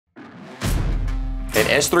At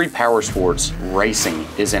S3 Powersports, racing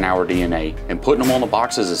is in our DNA, and putting them on the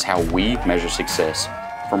boxes is how we measure success.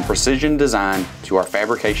 From precision design to our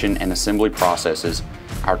fabrication and assembly processes,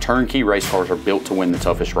 our turnkey race cars are built to win the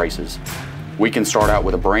toughest races. We can start out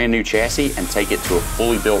with a brand new chassis and take it to a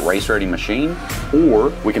fully built race-ready machine, or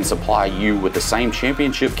we can supply you with the same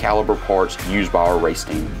championship caliber parts used by our race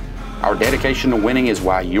team. Our dedication to winning is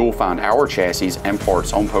why you'll find our chassis and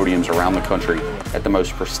parts on podiums around the country at the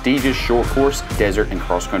most prestigious short course, desert, and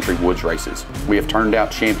cross-country woods races. We have turned out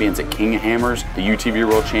champions at King of Hammers, the UTV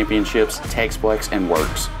World Championships, Texplex, and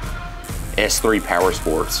Works. S3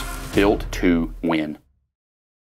 Powersports, built to win.